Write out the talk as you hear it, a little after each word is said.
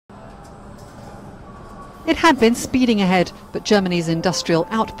It had been speeding ahead, but Germany's industrial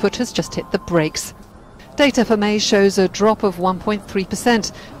output has just hit the brakes. Data for May shows a drop of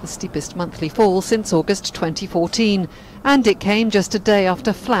 1.3%, the steepest monthly fall since August 2014. And it came just a day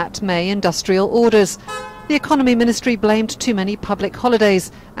after flat May industrial orders. The Economy Ministry blamed too many public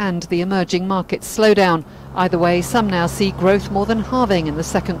holidays and the emerging market slowdown. Either way, some now see growth more than halving in the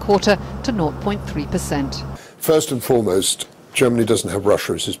second quarter to 0.3%. First and foremost, Germany doesn't have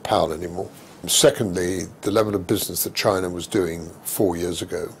Russia as its pal anymore. Secondly, the level of business that China was doing 4 years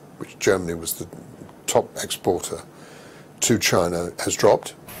ago, which Germany was the top exporter to China, has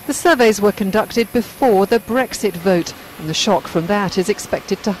dropped. The surveys were conducted before the Brexit vote, and the shock from that is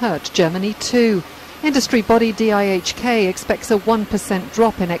expected to hurt Germany too. Industry body DIHK expects a 1%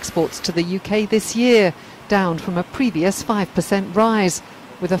 drop in exports to the UK this year, down from a previous 5% rise,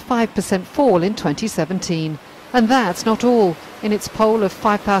 with a 5% fall in 2017. And that's not all. In its poll of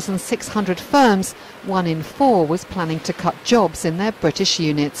 5,600 firms, 1 in 4 was planning to cut jobs in their British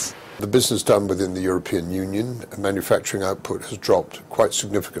units. The business done within the European Union, manufacturing output has dropped quite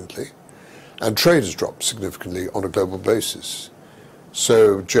significantly, and trade has dropped significantly on a global basis.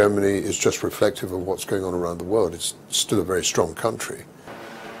 So Germany is just reflective of what's going on around the world. It's still a very strong country.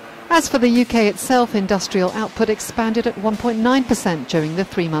 As for the UK itself, industrial output expanded at 1.9% during the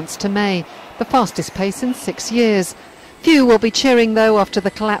 3 months to May, the fastest pace in 6 years. Few will be cheering, though, after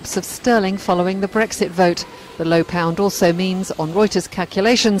the collapse of sterling following the Brexit vote. The low pound also means, on Reuters'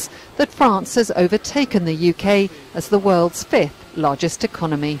 calculations, that France has overtaken the UK as the world's 5th largest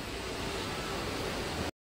economy.